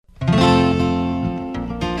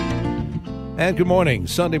And good morning.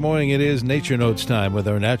 Sunday morning it is Nature Notes time with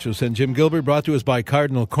our naturalist and Jim Gilbert, brought to us by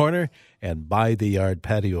Cardinal Corner and By the Yard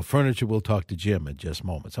Patio Furniture. We'll talk to Jim in just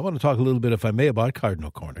moments. I want to talk a little bit, if I may, about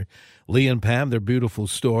Cardinal Corner. Lee and Pam, their beautiful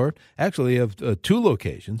store, actually have two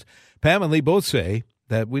locations. Pam and Lee both say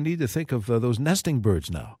that we need to think of those nesting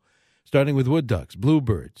birds now, starting with wood ducks,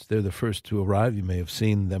 bluebirds. They're the first to arrive. You may have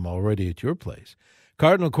seen them already at your place.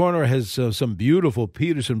 Cardinal Corner has some beautiful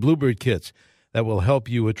Peterson bluebird kits that will help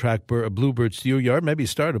you attract bluebirds to your yard, maybe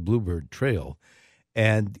start a bluebird trail.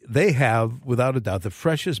 And they have, without a doubt, the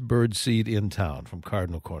freshest bird seed in town from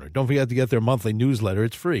Cardinal Corner. Don't forget to get their monthly newsletter.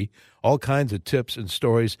 It's free. All kinds of tips and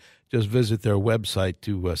stories. Just visit their website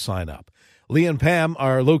to sign up. Lee and Pam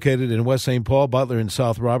are located in West St. Paul, Butler, and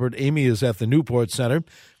South Robert. Amy is at the Newport Center.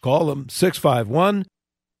 Call them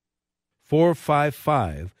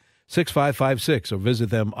 651-455-6556 or visit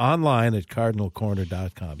them online at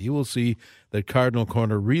cardinalcorner.com. You will see that Cardinal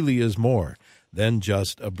Corner really is more than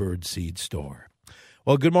just a birdseed store.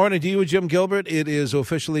 Well, good morning to you, Jim Gilbert. It is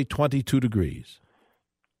officially 22 degrees.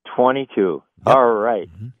 22. Yep. All right.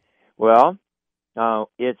 Mm-hmm. Well,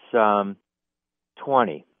 it's 20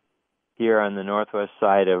 here on the northwest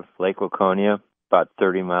side of Lake Waconia, about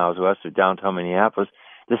 30 miles west of downtown Minneapolis.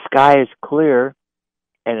 The sky is clear,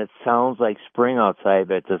 and it sounds like spring outside,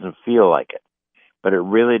 but it doesn't feel like it. But it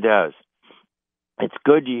really does. It's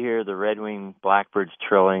good to hear the red-winged blackbirds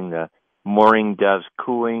trilling, the mourning doves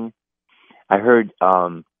cooing. I heard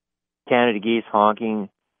Canada geese honking,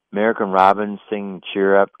 American robins singing,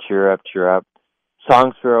 cheer up, cheer up, cheer up.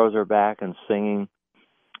 Song sparrows are back and singing.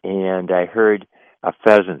 And I heard a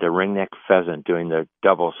pheasant, a ringneck pheasant, doing the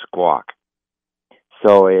double squawk.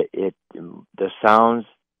 So the sounds,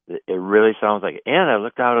 it really sounds like it. And I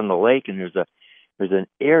looked out on the lake, and there's an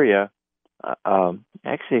area,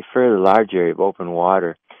 actually a fairly large area of open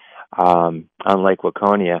water on Lake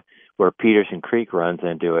Waconia, where Peterson Creek runs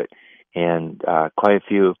into it, and quite a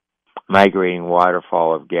few migrating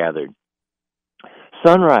waterfowl have gathered.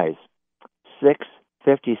 Sunrise,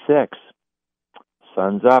 6:56.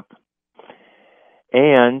 Sun's up.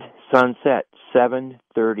 And sunset,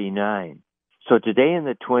 7:39. So today in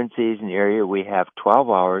the Twin Cities area, we have 12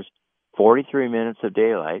 hours, 43 minutes of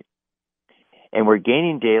daylight, and we're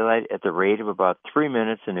gaining daylight at the rate of about 3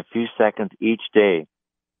 minutes and a few seconds each day.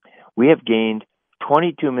 We have gained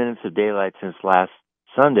 22 minutes of daylight since last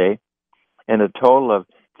Sunday, and a total of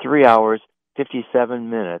 3 hours, 57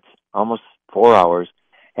 minutes, almost 4 hours,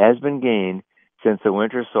 has been gained since the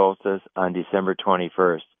winter solstice on December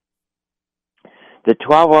 21st. The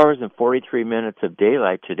 12 hours and 43 minutes of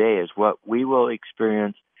daylight today is what we will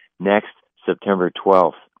experience next September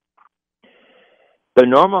 12th. The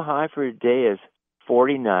normal high for today is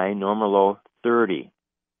 49, normal low 30.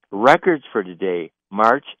 Records for today,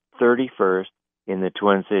 March 31st in the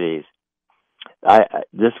Twin Cities.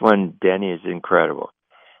 This one, Denny, is incredible.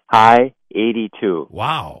 High 82.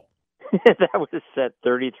 Wow. That was set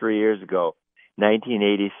 33 years ago,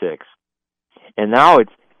 1986. And now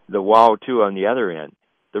it's the wow 2 on the other end.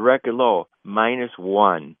 The record low,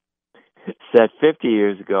 -1, set 50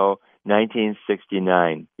 years ago,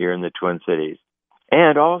 1969, here in the Twin Cities.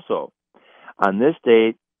 And also, on this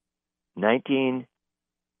date,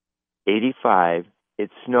 1985,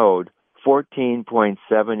 it snowed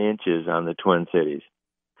 14.7 inches on the Twin Cities.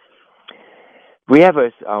 We have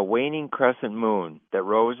a waning crescent moon that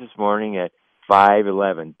rose this morning at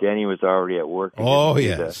 5:11. Denny was already at work. Oh,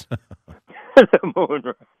 yes. The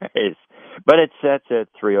moonrise, but it sets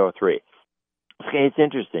at 3:03. Okay, it's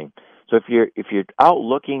interesting. So if you're out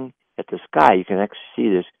looking at the sky, you can actually see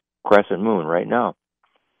this crescent moon right now.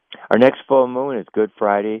 Our next full moon is Good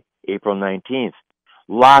Friday, April 19th.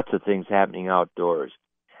 Lots of things happening outdoors.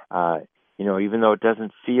 Even though it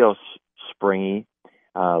doesn't feel springy,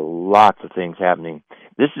 lots of things happening.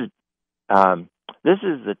 This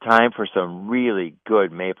is the time for some really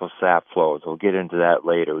good maple sap flows. We'll get into that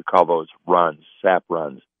later. We call those runs, sap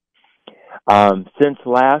runs. Since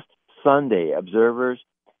last Sunday, observers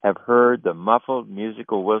have heard the muffled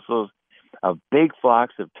musical whistles of big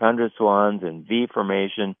flocks of tundra swans in V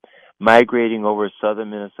formation migrating over southern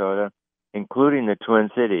Minnesota, including the Twin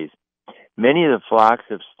Cities. Many of the flocks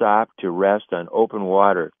have stopped to rest on open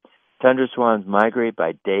water. Tundra swans migrate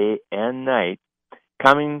by day and night,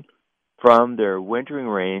 coming from their wintering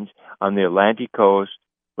range on the Atlantic coast,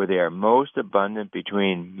 where they are most abundant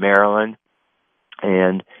between Maryland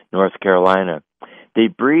and North Carolina. They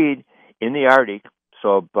breed in the Arctic,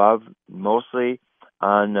 so above, mostly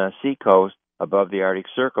on the seacoast above the Arctic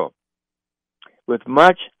Circle. With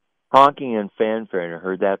much honking and fanfare, and I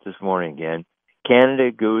heard that this morning again,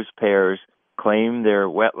 Canada goose pairs claim their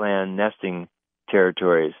wetland nesting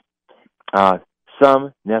territories. Uh,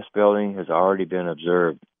 some nest building has already been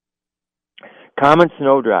observed. Common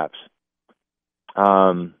snowdrops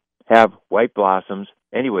have white blossoms.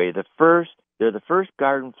 Anyway, they're the first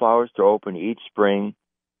garden flowers to open each spring,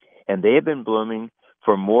 and they have been blooming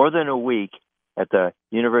for more than a week at the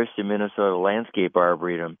University of Minnesota Landscape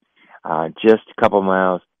Arboretum, just a couple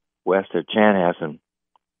miles west of Chanhassen.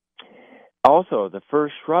 Also, the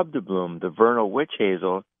first shrub to bloom, the vernal witch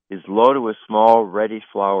hazel, is loaded with small reddish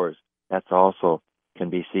flowers. That's also can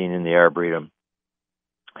be seen in the arboretum.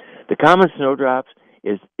 The common snowdrops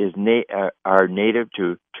are native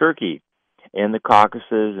to Turkey and the Caucasus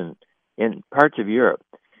and in parts of Europe.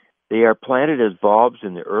 They are planted as bulbs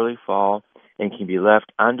in the early fall and can be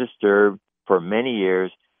left undisturbed for many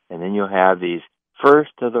years, and then you'll have these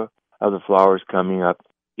first of the flowers coming up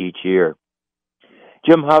each year.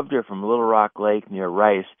 Jim Hovder from Little Rock Lake near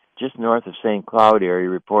Rice, just north of St. Cloud area,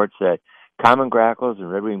 reports that common grackles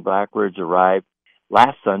and red-winged blackbirds arrived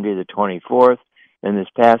last Sunday, the 24th, and this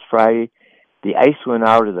past Friday, the ice went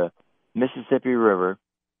out of the Mississippi River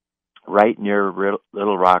right near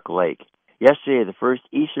Little Rock Lake. Yesterday, the first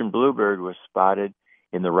eastern bluebird was spotted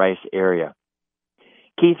in the Rice area.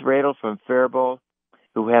 Keith Radel from Faribault,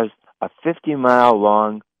 who has a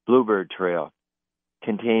 50-mile-long bluebird trail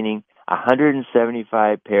containing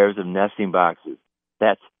 175 pairs of nesting boxes.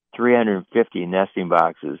 That's 350 nesting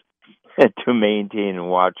boxes to maintain and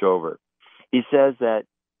watch over. He says that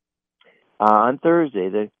on Thursday,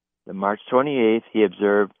 the March 28th, he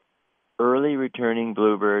observed early returning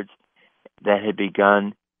bluebirds that had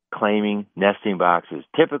begun claiming nesting boxes.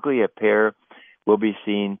 Typically, a pair will be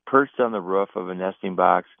seen perched on the roof of a nesting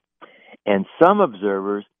box, and some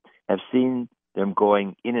observers have seen them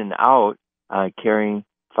going in and out carrying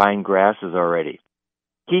fine grasses already.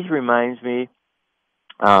 Keith reminds me,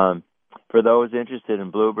 for those interested in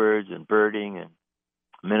bluebirds and birding and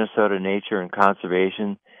Minnesota nature and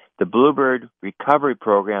conservation, the Bluebird Recovery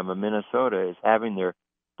Program of Minnesota is having their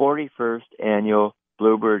 41st annual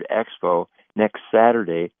Bluebird Expo next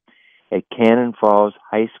Saturday at Cannon Falls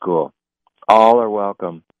High School. All are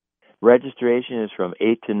welcome. Registration is from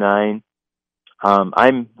 8 to 9.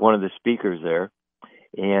 I'm one of the speakers there.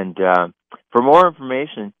 And for more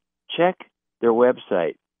information, check their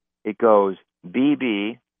website. It goes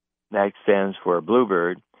BB, that stands for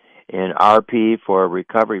Bluebird, and RP for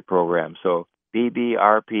Recovery Program. So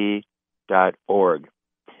bbrp.org.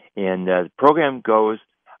 And the program goes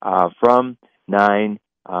from 9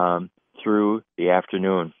 through the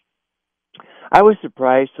afternoon. I was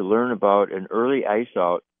surprised to learn about an early ice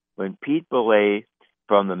out when Pete Belay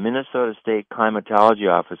from the Minnesota State Climatology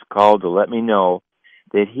Office called to let me know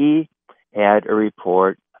that he had a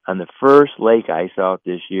report on the first lake ice out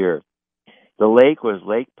this year. The lake was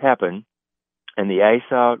Lake Pepin, and the ice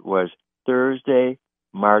out was Thursday,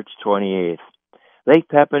 March 28th. Lake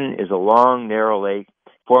Pepin is a long, narrow lake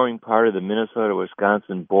forming part of the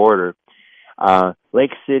Minnesota-Wisconsin border.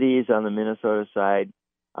 Lake City is on the Minnesota side.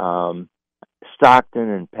 Stockton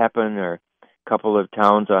and Pepin are a couple of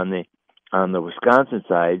towns on the Wisconsin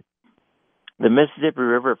side. The Mississippi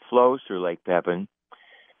River flows through Lake Pepin.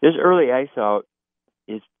 This early ice out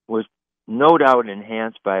was no doubt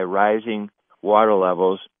enhanced by rising water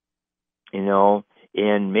levels,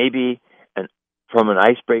 and maybe from an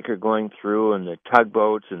icebreaker going through and the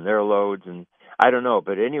tugboats and their loads, and I don't know.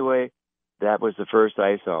 But anyway, that was the first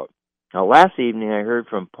ice out. Now, last evening I heard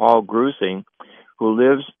from Paul Grusing, who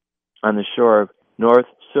lives on the shore of North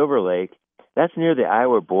Silver Lake. That's near the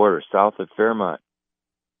Iowa border, south of Fairmont.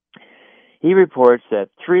 He reports that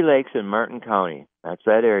 3 lakes in Martin County, that's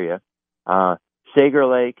that area, Sager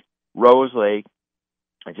Lake, Rose Lake,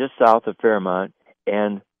 just south of Fairmont,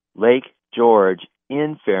 and Lake George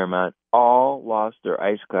in Fairmont all lost their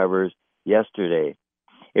ice covers yesterday.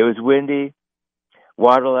 It was windy.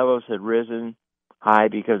 Water levels had risen high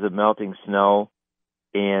because of melting snow,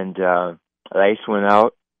 and the ice went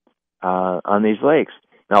out on these lakes.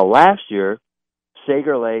 Now, last year,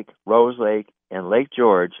 Sager Lake, Rose Lake, and Lake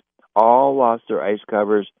George all lost their ice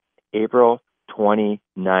covers April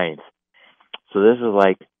 29th. So this is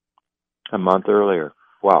like a month earlier.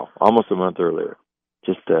 Wow, almost a month earlier.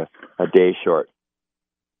 Just a day short.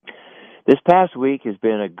 This past week has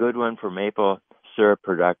been a good one for maple syrup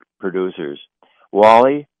producers.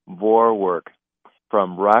 Wally Vorwerk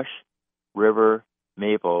from Rush River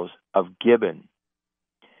Maples of Gibbon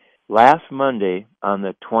last Monday on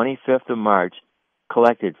the 25th of March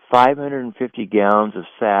collected 550 gallons of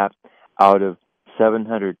sap out of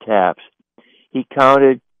 700 taps. He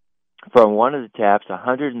counted from one of the taps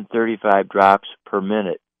 135 drops per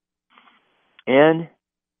minute. And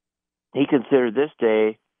he considered this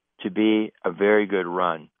day to be a very good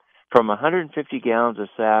run. From 150 gallons of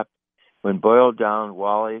sap, when boiled down,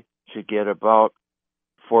 Wally should get about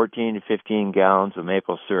 14 to 15 gallons of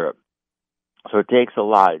maple syrup. So it takes a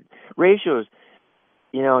lot. Ratios,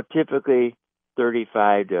 typically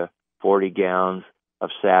 35 to 40 gallons of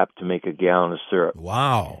sap to make a gallon of syrup.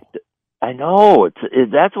 Wow. I know.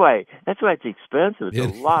 That's why it's expensive.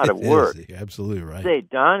 It's a lot of work. You're absolutely right. Say,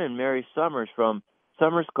 Don and Mary Summers from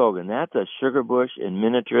Summerskogan, that's a sugar bush in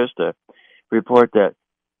Minnetrista, report that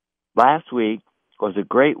last week was a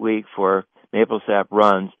great week for maple sap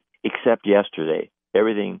runs, except yesterday.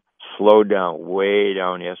 Everything slowed down, way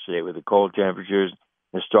down yesterday with the cold temperatures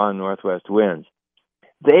and strong northwest winds.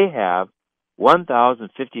 They have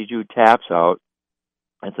 1,052 taps out.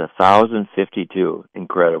 That's 1,052.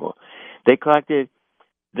 Incredible. They collected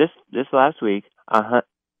this last week a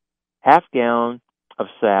half gallon of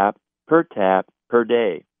sap per tap per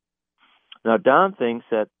day. Now, Don thinks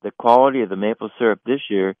that the quality of the maple syrup this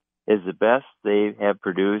year is the best they have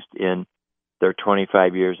produced in their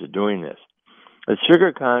 25 years of doing this. The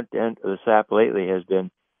sugar content of the sap lately has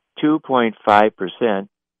been 2.5%,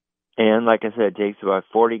 and like I said, it takes about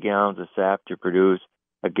 40 gallons of sap to produce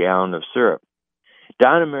a gallon of syrup.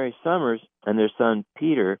 Don and Mary Summers and their son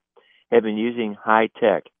Peter have been using high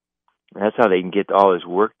tech. That's how they can get all this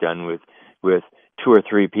work done with 2 or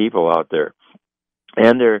 3 people out there.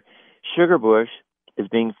 And their sugar bush is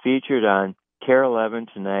being featured on Care 11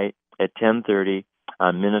 tonight at 10:30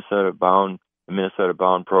 on the Minnesota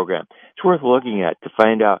Bound program. It's worth looking at to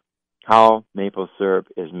find out how maple syrup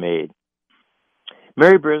is made.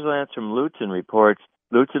 Mary Brislance from Lutzen reports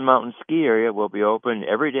Lutzen Mountain Ski Area will be open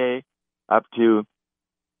every day up to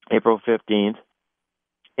April 15th,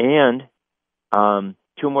 and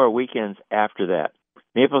 2 more weekends after that.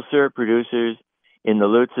 Maple syrup producers in the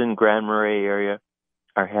Lutzen, Grand Marais area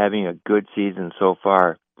are having a good season so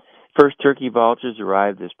far. First turkey vultures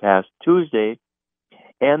arrived this past Tuesday,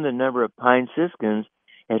 and the number of pine siskins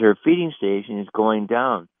at her feeding station is going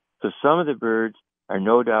down. So some of the birds are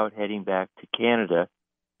no doubt heading back to Canada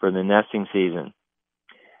for the nesting season.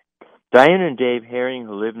 Diane and Dave Herring,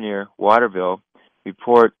 who live near Waterville,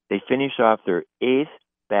 report they finished off their 8th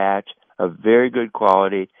batch of very good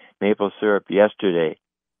quality maple syrup yesterday.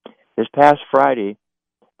 This past Friday,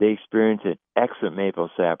 they experienced an excellent maple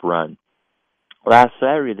sap run. Last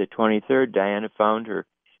Saturday, the 23rd, Diana found her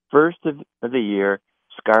first of the year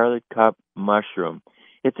scarlet cup mushroom.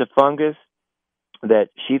 It's a fungus that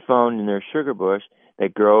she found in their sugar bush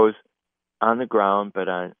that grows on the ground but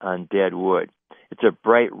on dead wood. It's a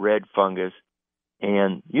bright red fungus,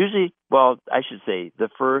 and usually, I should say, the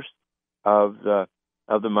first of the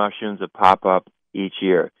mushrooms that pop up each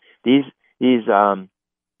year. These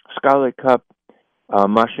scarlet cup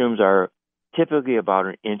mushrooms are typically about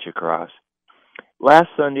an inch across. Last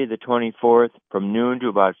Sunday, the 24th, from noon to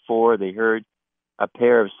about 4, they heard a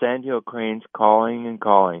pair of sandhill cranes calling and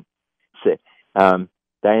calling.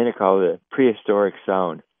 Diana called it a prehistoric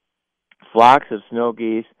sound. Flocks of snow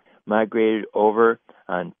geese migrated over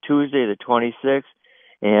on Tuesday, the 26th,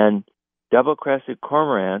 and double-crested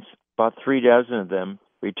cormorants, about 3 dozen of them,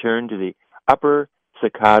 returned to the Upper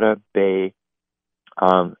Sakata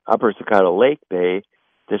Lake Bay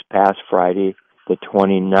this past Friday, the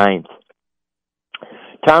 29th.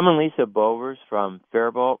 Tom and Lisa Bovers from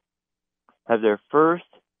Faribault have their first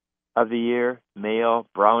of the year male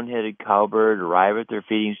brown-headed cowbird arrive at their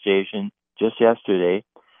feeding station just yesterday.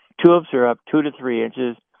 Tulips are up 2 to 3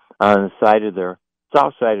 inches on the side of their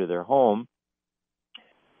south side of their home.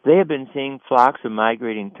 They have been seeing flocks of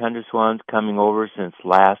migrating tundra swans coming over since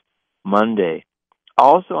last Monday.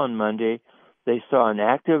 Also on Monday, they saw an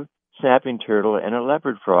active snapping turtle and a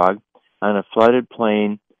leopard frog on a flooded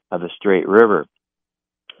plain of the Straight River.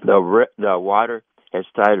 The water has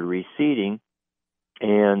started receding,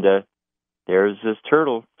 and there's this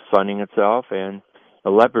turtle sunning itself and a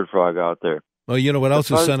leopard frog out there. Well, you know what else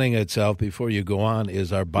is sunning itself before you go on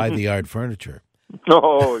is our by-the-yard furniture.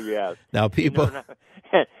 Oh, yes. Now, people...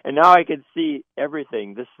 And now I can see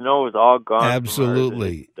everything. The snow is all gone.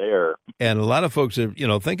 Absolutely. There. And a lot of folks are,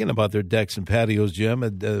 thinking about their decks and patios, Jim.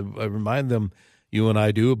 And I remind them, you and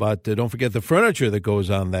I do, about don't forget the furniture that goes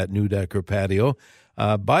on that new deck or patio.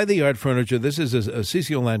 By the Yard Furniture, this is a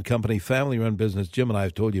CCO Land Company, family-run business Jim and I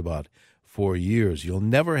have told you about for years. You'll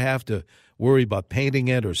never have to worry about painting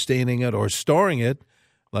it or staining it or storing it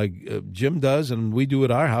like Jim does and we do at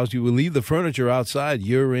our house. You will leave the furniture outside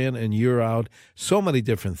year in and year out. So many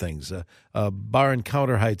different things. Bar and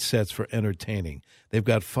counter height sets for entertaining. They've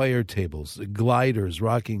got fire tables, gliders,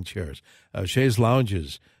 rocking chairs, chaise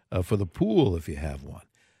lounges for the pool if you have one.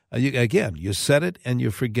 You set it and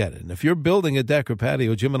you forget it. And if you're building a deck or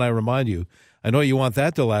patio, Jim and I remind you, I know you want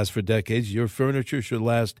that to last for decades. Your furniture should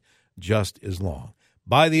last just as long.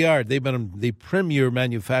 By the Yard, they've been the premier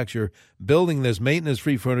manufacturer building this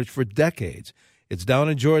maintenance-free furniture for decades. It's down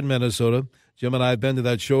in Jordan, Minnesota. Jim and I have been to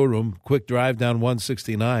that showroom. Quick drive down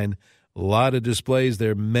 169. A lot of displays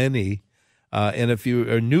there, many. And if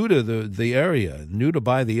you are new to the area, new to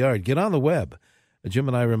By the Yard, get on the web. Jim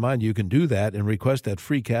and I remind you can do that and request that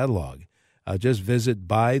free catalog. Just visit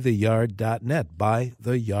bytheyard.net,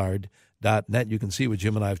 bytheyard.net. You can see what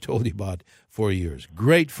Jim and I have told you about for years.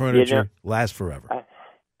 Great furniture, lasts forever.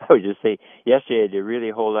 I would just say, yesterday you had to really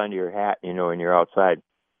hold on to your hat, when you're outside,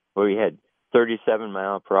 where we had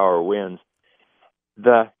 37-mile-per-hour winds.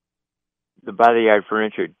 The By the Yard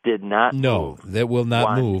furniture did not move. No, that will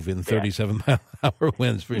not move in 37-mile-per-hour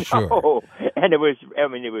winds for sure. No, and it was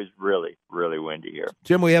really, really windy here.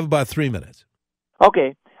 Jim, we have about 3 minutes.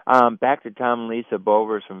 Okay, back to Tom and Lisa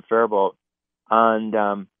Bovers from Faribault.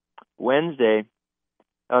 On Wednesday,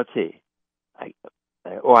 let's see.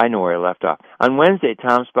 I know where I left off. On Wednesday,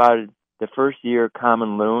 Tom spotted the first-year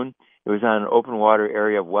common loon. It was on an open water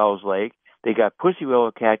area of Wells Lake. They got pussy willow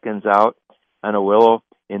catkins out on a willow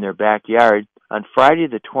in their backyard. On Friday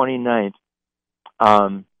the 29th,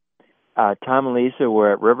 Tom and Lisa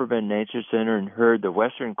were at Riverbend Nature Center and heard the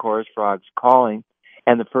western chorus frogs calling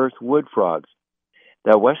and the first wood frogs.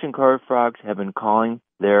 The western chorus frogs have been calling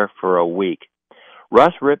there for a week.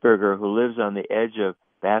 Russ Ripberger, who lives on the edge of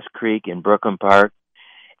Bass Creek in Brooklyn Park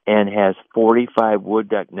and has 45 wood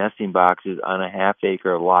duck nesting boxes on a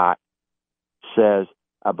half-acre lot, says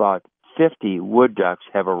about 50 wood ducks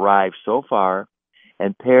have arrived so far,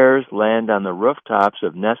 and pairs land on the rooftops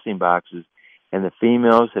of nesting boxes, and the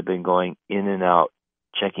females have been going in and out,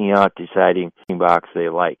 checking out, deciding which box they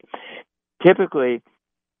like. Typically,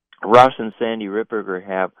 Russ and Sandy Ripberger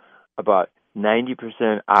have about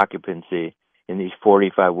 90% occupancy in these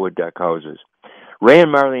 45 wood duck houses. Ray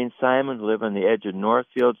and Marlene Simon, who live on the edge of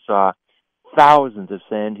Northfield, saw thousands of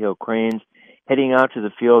sandhill cranes heading out to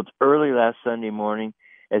the fields early last Sunday morning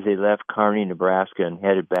as they left Kearney, Nebraska, and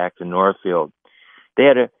headed back to Northfield.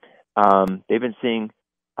 They've been seeing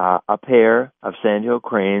a pair of sandhill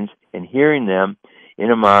cranes and hearing them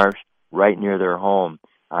in a marsh right near their home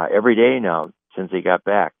every day now since they got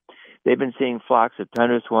back. They've been seeing flocks of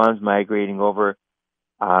tundra swans migrating over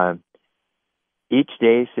each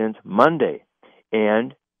day since Monday.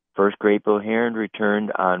 And first great-bill heron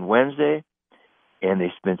returned on Wednesday, and they've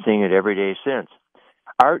been seeing it every day since.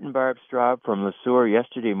 Art and Barb Straub from Le Sueur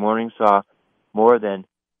yesterday morning saw more than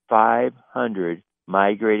 500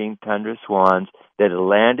 migrating tundra swans that had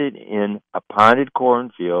landed in a ponded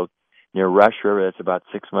cornfield near Rush River, that's about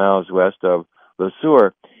 6 miles west of Le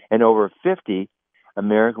Sueur, and over 50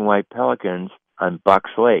 American white pelicans on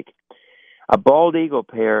Bucks Lake. A bald eagle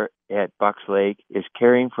pair at Bucks Lake is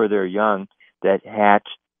caring for their young that hatched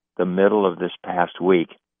the middle of this past week.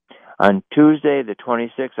 On Tuesday, the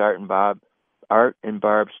 26th, Art and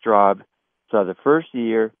Barb Straub saw the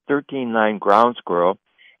first-year 13-line ground squirrel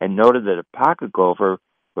and noted that a pocket gopher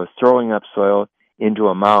was throwing up soil into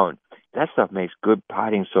a mound. That stuff makes good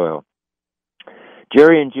potting soil.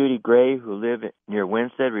 Jerry and Judy Gray, who live near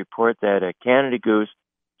Winstead, report that a Canada goose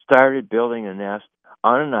started building a nest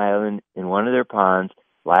on an island in one of their ponds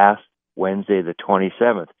last Wednesday, the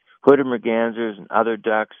 27th. Hooded mergansers and other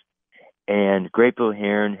ducks and great-bill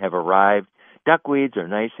heron have arrived. Duckweeds are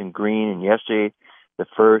nice and green, and yesterday the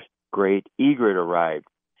first great egret arrived.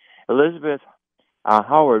 Elizabeth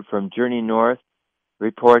Howard from Journey North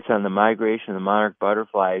reports on the migration of the monarch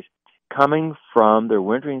butterflies coming from their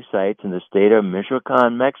wintering sites in the state of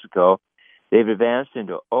Michoacan, Mexico. They've advanced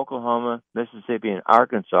into Oklahoma, Mississippi, and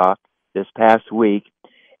Arkansas this past week,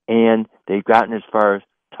 and they've gotten as far as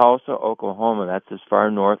Tulsa, Oklahoma. That's as far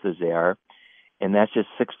north as they are, and that's just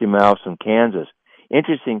 60 miles from Kansas.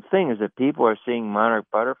 Interesting thing is that people are seeing monarch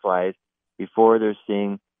butterflies before they're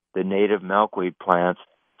seeing the native milkweed plants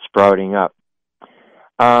sprouting up.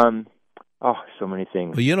 So many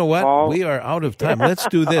things. Well, you know what? Paul? We are out of time. Let's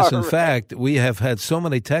do this. In fact, we have had so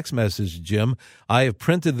many text messages, Jim. I have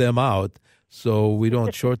printed them out so we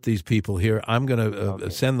don't short these people here. I'm going to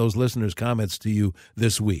send those listeners' comments to you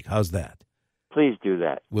this week. How's that? Please do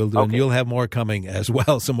that. We'll do, and you'll have more coming as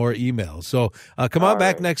well, some more emails. So come on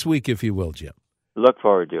back next week, if you will, Jim. Look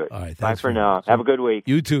forward to it. All right. Bye for now. Have a good week.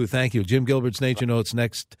 You too. Thank you. Jim Gilbert's Nature Notes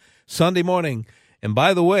next Sunday morning. And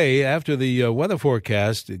by the way, after the weather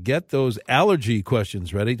forecast, get those allergy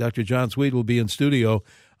questions ready. Dr. John Sweet will be in studio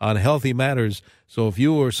on Healthy Matters. So if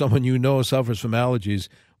you or someone you know suffers from allergies,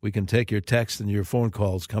 we can take your text and your phone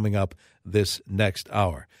calls coming up this next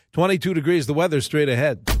hour. 22 degrees, the weather straight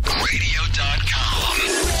ahead.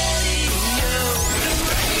 Radio.com.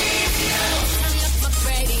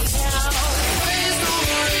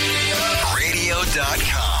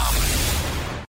 Radio.com.